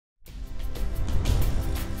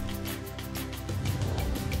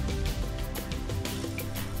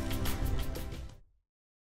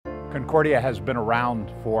Concordia has been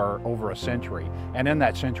around for over a century, and in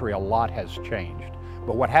that century a lot has changed.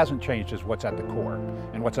 But what hasn't changed is what's at the core.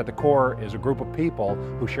 And what's at the core is a group of people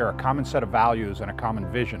who share a common set of values and a common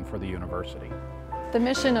vision for the university. The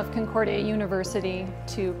mission of Concordia University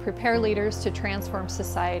to prepare leaders to transform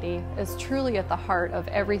society is truly at the heart of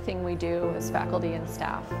everything we do as faculty and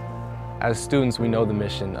staff. As students, we know the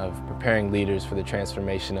mission of preparing leaders for the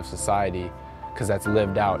transformation of society because that's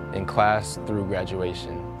lived out in class through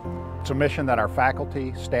graduation. It's a mission that our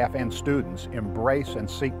faculty, staff, and students embrace and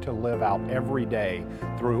seek to live out every day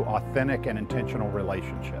through authentic and intentional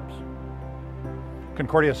relationships.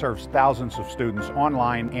 Concordia serves thousands of students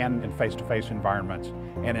online and in face-to-face environments,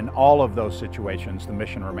 and in all of those situations, the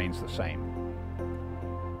mission remains the same.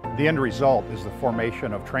 The end result is the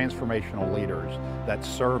formation of transformational leaders that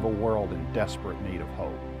serve a world in desperate need of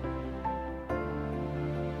hope.